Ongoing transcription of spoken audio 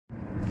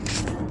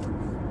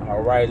All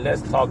right,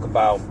 let's talk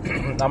about.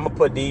 I'm gonna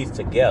put these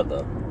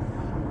together.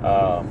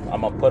 I'm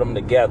gonna put them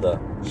together: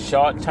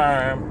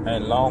 short-term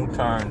and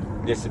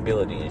long-term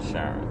disability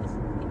insurance.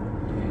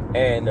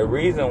 And the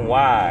reason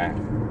why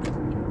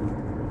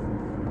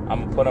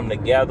I'm gonna put them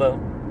together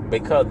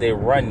because they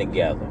run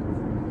together.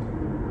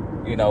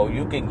 You know,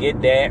 you can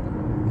get that.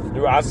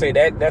 I say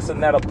that's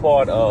another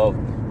part of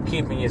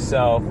keeping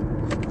yourself,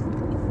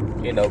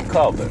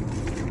 covered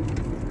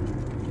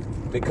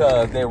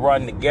because they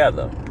run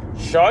together.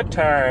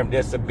 Short-term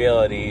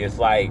disability is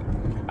like,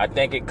 I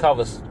think it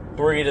covers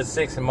 3 to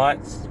 6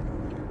 months,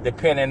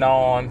 depending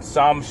on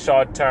some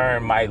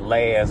short-term might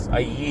last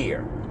a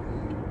year.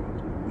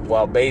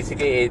 Well,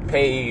 basically it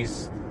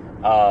pays,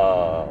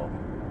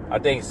 I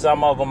think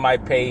some of them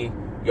might pay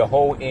your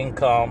whole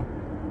income.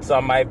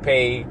 Some might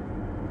pay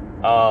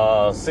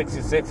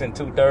 66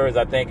 2/3,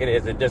 I think it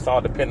is. It just all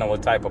depends on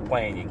what type of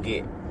plan you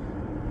get.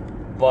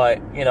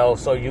 But,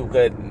 so you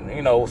could,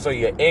 so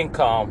your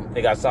income,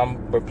 they got some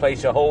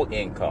replace your whole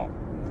income.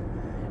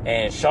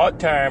 And short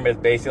term is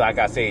basically, like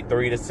I say,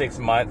 3 to 6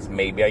 months,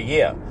 maybe a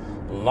year.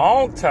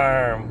 Long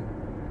term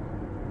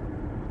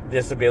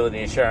disability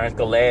insurance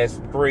could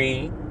last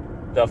 3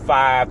 to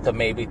 5 to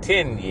maybe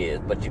 10 years,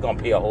 but you're going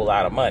to pay a whole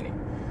lot of money.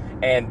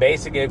 And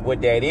basically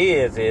what that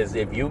is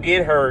if you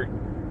get hurt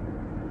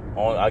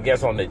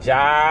on the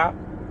job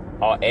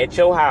or at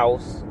your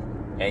house,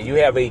 and you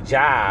have a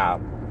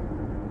job,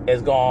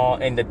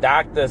 and the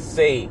doctors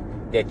say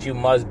that you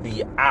must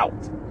be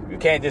out. You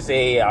can't just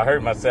say, hey, I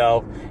hurt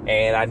myself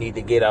and I need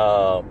to get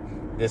a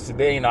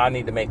disability, I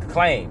need to make a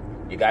claim.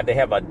 You got to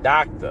have a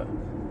doctor,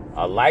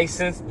 a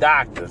licensed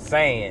doctor,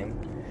 saying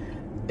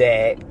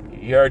that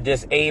you're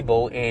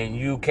disabled and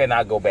you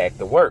cannot go back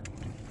to work.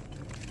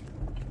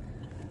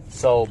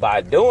 So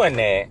by doing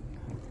that,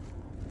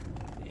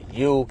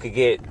 you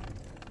could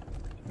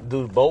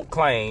do both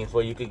claims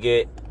where you could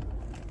get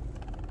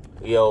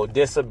your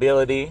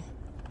disability,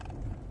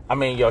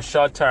 your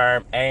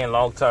short-term and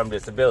long-term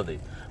disability.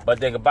 But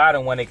think about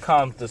it, when it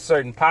comes to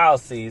certain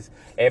policies,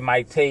 it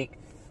might take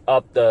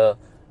up to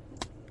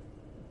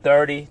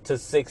 30 to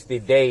 60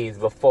 days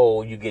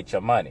before you get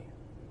your money,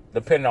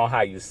 depending on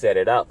how you set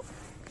it up.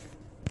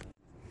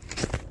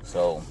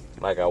 So,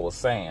 like I was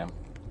saying,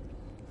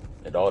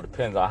 it all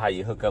depends on how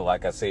you hook up.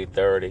 Like I say,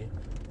 30,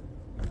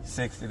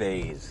 60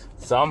 days.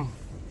 Some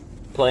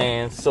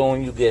plans,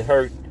 soon you get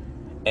hurt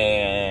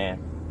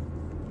and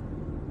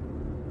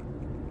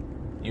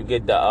you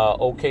get the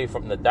okay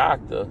from the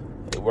doctor,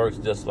 it works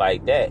just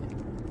like that.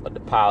 But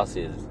the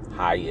policy is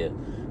higher.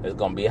 It's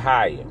going to be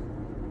higher.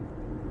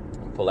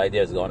 Put like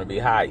this, it's going to be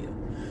higher.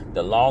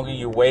 The longer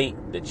you wait,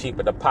 the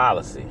cheaper the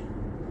policy.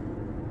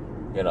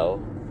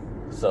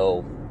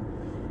 So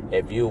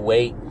if you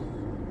wait,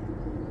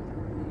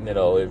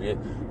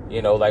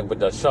 like with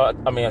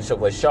the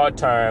with short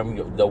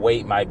term, the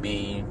wait might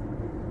be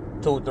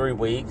 2-3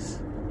 weeks,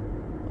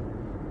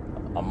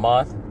 a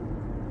month,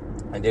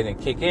 and then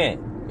it kick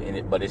in.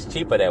 But it's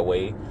cheaper that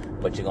way,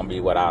 but you're going to be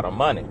without the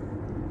money.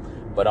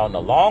 But on the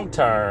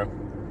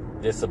long-term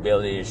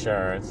disability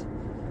insurance,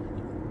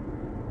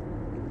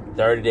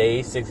 30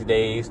 days, 60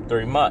 days,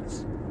 3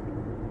 months.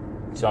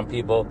 Some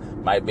people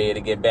might be able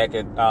to get back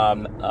in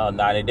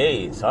 90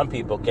 days. Some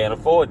people can't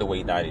afford to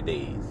wait 90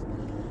 days.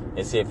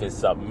 And see if it's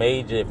something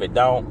major. If it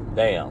don't,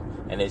 damn.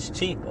 And it's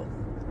cheaper.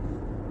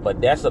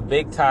 But that's a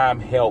big-time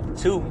help,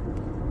 too,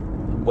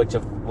 with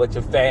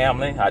your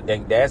family. I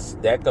think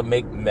that could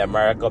make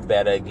America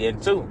better again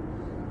too.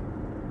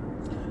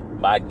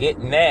 By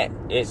getting that,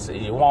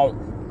 you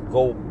won't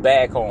go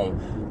back on,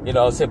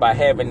 say by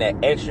having that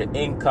extra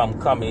income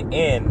coming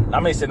in.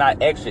 Say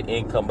not extra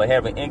income, but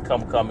having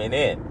income coming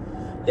in,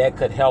 that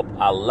could help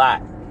a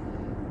lot.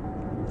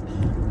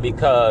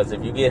 Because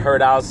if you get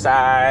hurt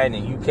outside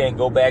and you can't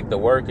go back to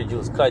work because you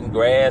was cutting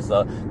grass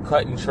or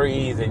cutting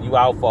trees and you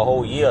out for a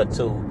whole year or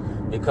two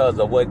because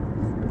of what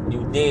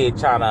you did,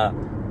 trying to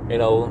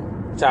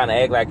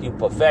act like you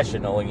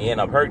professional, and you end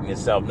up hurting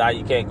yourself. Now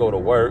you can't go to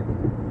work.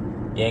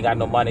 You ain't got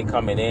no money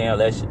coming in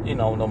unless,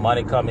 no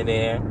money coming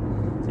in,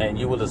 and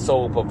you were the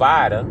sole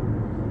provider.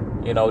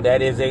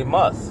 That is a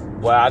must.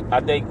 Well,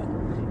 I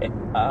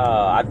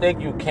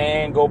think you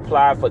can go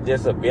apply for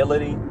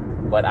disability,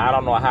 but I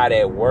don't know how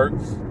that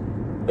works.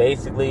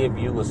 Basically, if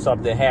you was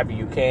something happy,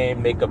 you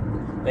can make a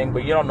thing,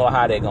 but you don't know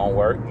how they're going to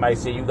work. You might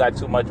say you got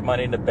too much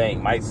money in the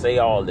bank. Might say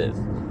all this.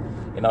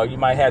 You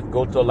might have to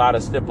go through a lot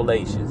of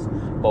stipulations.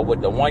 But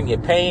with the one you're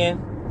paying,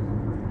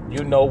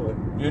 you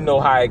know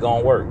how it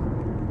gonna work.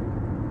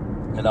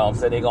 I'm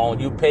saying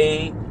you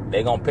pay,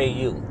 they gonna pay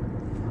you.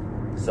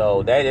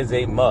 So that is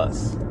a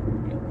must.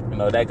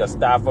 That can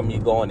stop from you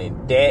going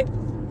in debt,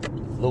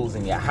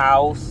 losing your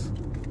house,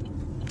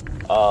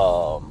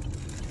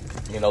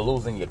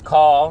 losing your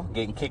car,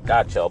 getting kicked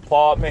out your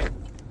apartment.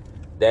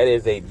 That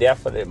is a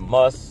definite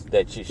must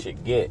that you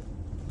should get.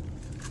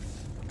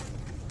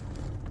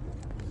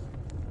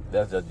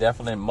 That's a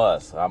definite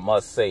must, I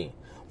must say.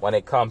 When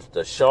it comes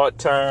to short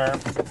term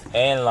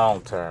and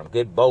long term,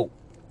 get both.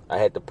 I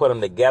had to put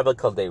them together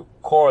because they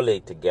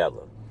correlate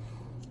together.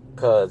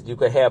 because you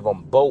could have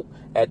them both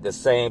at the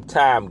same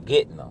time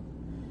getting them.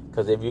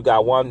 Because if you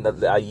got one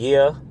a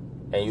year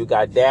and you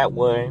got that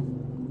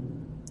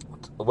one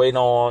waiting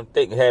on,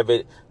 have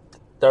it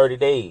 30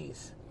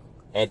 days.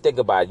 And think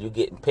about it, you're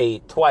getting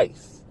paid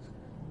twice.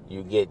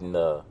 You're getting,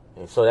 so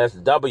that's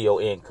double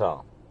your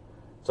income.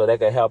 So that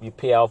can help you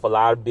pay off a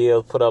lot of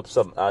bills, put up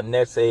some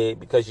nest egg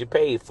because you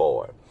paid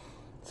for it.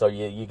 So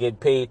you get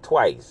paid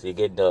twice. You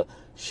get the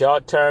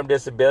short-term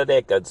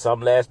disability that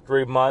some last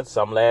 3 months,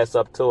 some last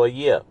up to a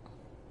year.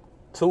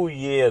 2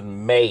 years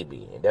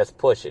maybe, and that's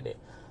pushing it.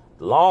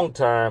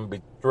 Long-term,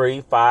 be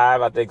 3,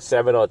 5, I think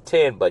 7 or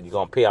 10, but you're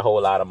going to pay a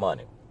whole lot of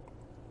money.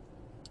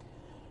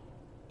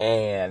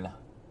 And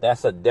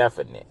that's a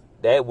definite.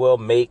 That will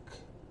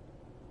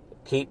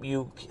keep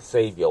you,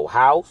 save your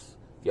house,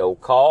 your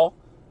car,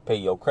 pay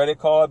your credit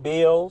card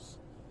bills,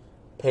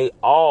 pay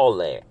all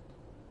that.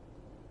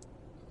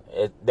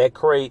 That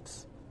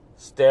creates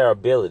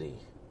stability.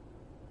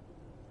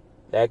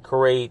 That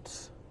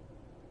creates,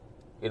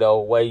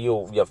 where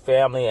your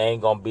family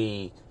ain't gonna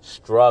be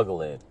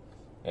struggling,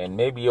 and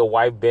maybe your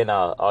wife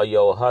or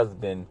your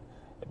husband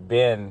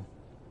been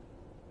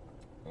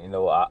in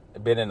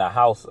the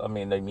house.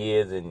 Them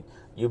years, and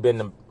you've been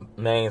the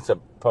main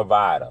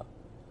provider.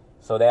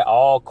 So that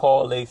all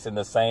correlates in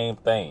the same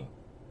thing,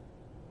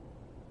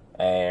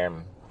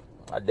 and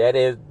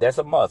that's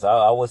a must.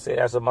 I would say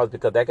that's a must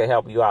because that can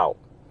help you out.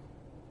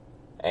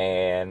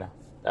 And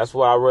that's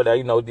why I really,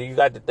 you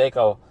got to think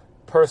of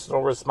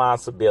personal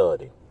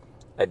responsibility.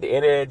 At the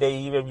end of the day,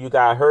 even if you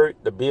got hurt,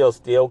 the bill's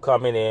still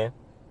coming in.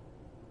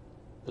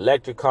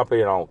 Electric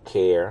company don't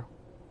care.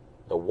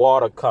 The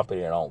water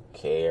company don't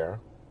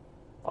care.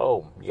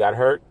 Oh, you got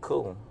hurt?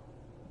 Cool.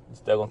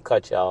 Still gonna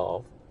cut you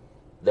off.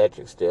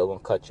 Electric still gonna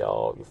cut you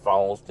off. Your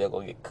phone still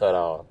gonna get cut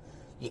off.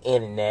 Your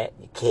internet,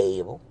 your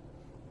cable,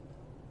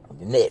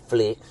 your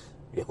Netflix,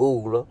 your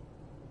Hulu,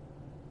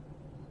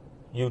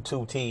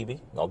 YouTube TV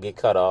gonna get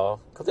cut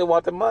off because they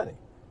want the money.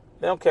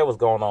 They don't care what's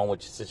going on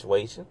with your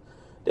situation.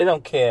 They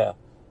don't care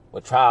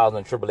what trials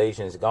and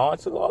tribulations is going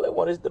through. All they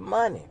want is the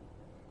money.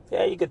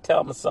 Yeah, you could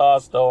tell them a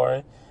sad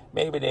story.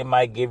 Maybe they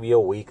might give you a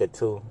week or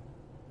two.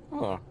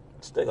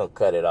 Still gonna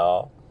cut it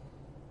off.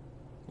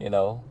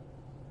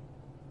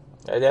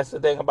 That's the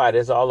thing about it.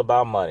 It's all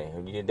about money.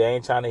 They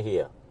ain't trying to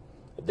hear.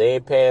 If they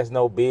ain't pass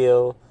no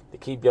bill to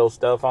keep your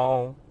stuff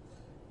on,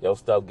 your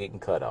stuff getting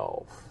cut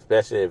off.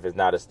 Especially if it's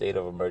not a state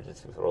of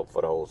emergency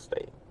for the whole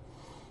state.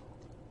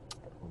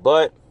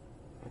 But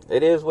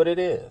it is what it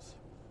is.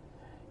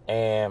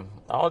 And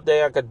the only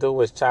thing I could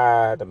do is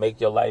try to make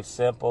your life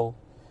simple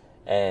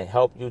and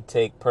help you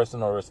take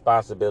personal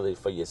responsibility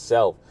for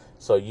yourself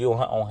so you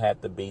don't have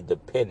to be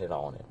dependent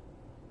on it.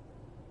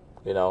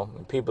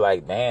 And people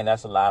like, man,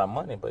 that's a lot of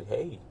money. But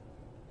hey,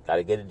 got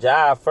to get a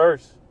job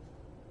first.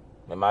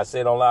 Remember I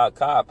said on a lot of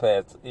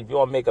podcasts, if you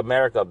want to make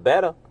America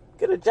better,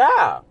 get a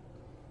job.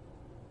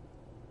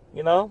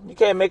 You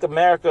can't make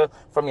America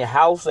from your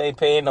house, ain't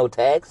paying no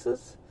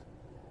taxes,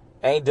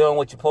 ain't doing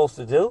what you're supposed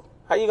to do.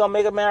 How you gonna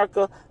make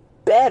America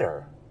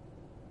better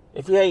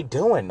if you ain't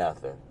doing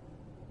nothing?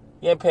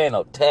 You ain't paying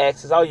no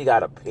taxes. All you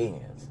got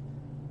opinions.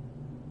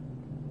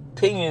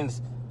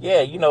 Opinions,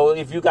 yeah,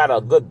 if you got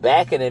a good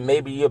backing, and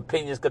maybe your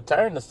opinions could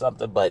turn to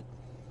something. But,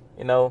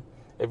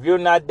 if you're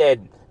not that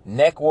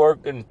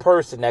networking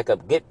person that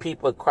could get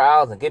people,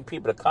 crowds, and get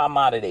people to come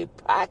out of their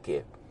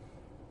pocket,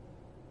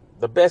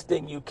 the best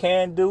thing you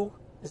can do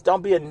is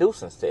don't be a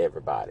nuisance to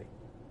everybody.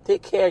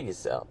 Take care of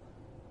yourself.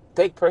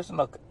 Take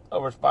personal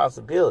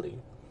responsibility.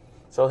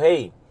 So,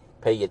 hey,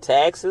 pay your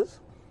taxes.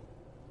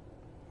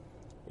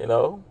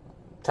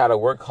 Try to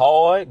work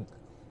hard.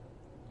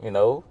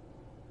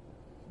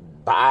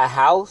 Buy a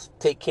house.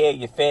 Take care of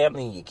your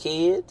family and your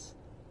kids.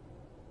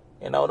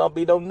 Don't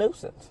be no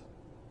nuisance.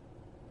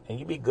 And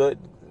you be good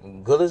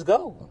as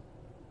gold.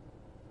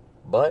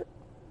 But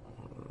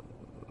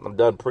I'm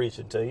done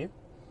preaching to you.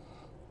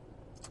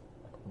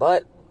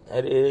 But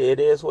it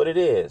is what it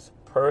is.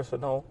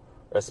 Personal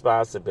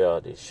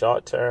responsibility.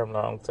 Short-term,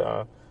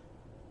 long-term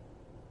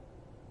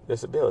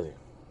disability.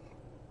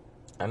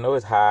 I know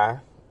it's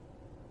high.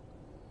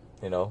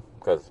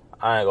 Because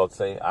I ain't going to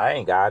say I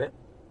ain't got it.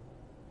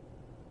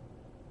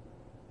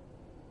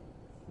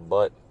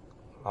 But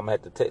I'm going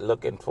to have to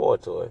looking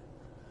forward to it.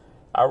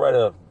 I'd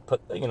rather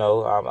put,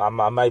 I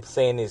might be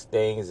saying these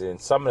things, and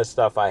some of the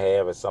stuff I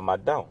have and some I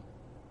don't.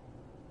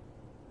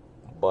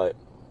 But,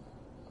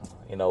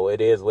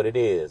 it is what it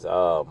is.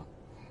 A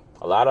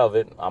lot of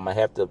it, I'm going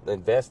to have to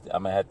invest.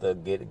 I'm going to have to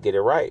get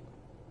it right.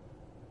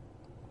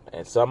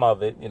 And some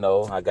of it,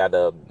 I got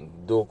to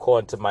do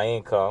according to my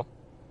income.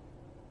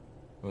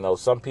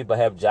 Some people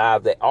have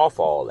jobs that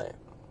offer all that.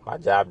 My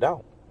job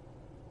don't.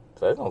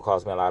 So it's going to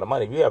cost me a lot of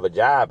money. If you have a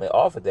job and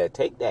offer that,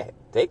 take that.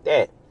 Take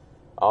that.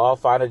 Or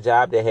find a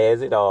job that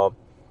has it. Or,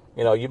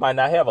 you might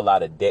not have a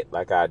lot of debt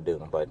like I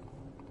do. But,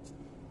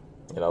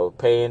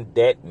 paying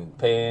debt and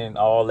paying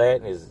all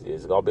that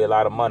is going to be a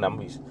lot of money.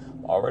 I'm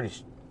already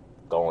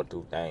going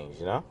through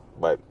things,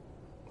 But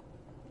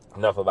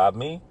enough about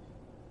me.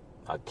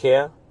 I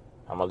care.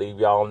 I'm going to leave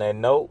y'all on that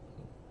note.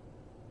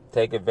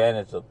 Take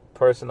advantage of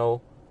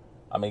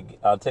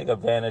take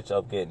advantage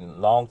of getting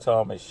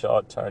long-term and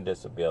short-term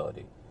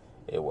disability.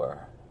 It will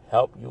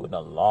help you in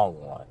the long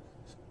run.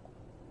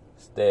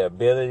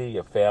 Stability,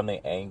 your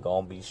family ain't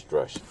gonna be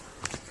stressed.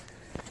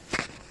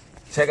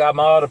 Check out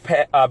my other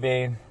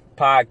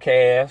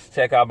podcasts.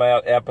 Check out my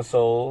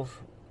episodes.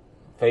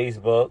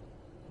 Facebook,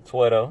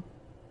 Twitter,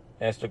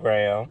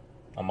 Instagram.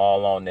 I'm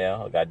all on there.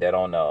 I got that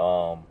on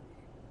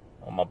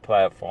my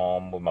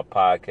platform with my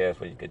podcast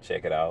where you can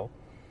check it out.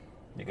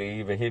 You can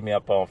even hit me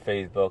up on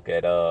Facebook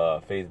at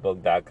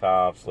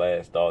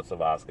facebook.com/Thoughts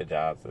of Oscar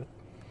Johnson.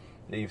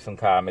 Leave some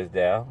comments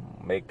there.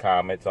 Make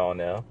comments on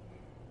there.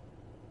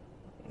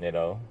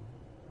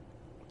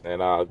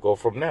 And I'll go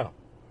from there.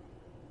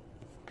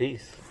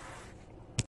 Peace.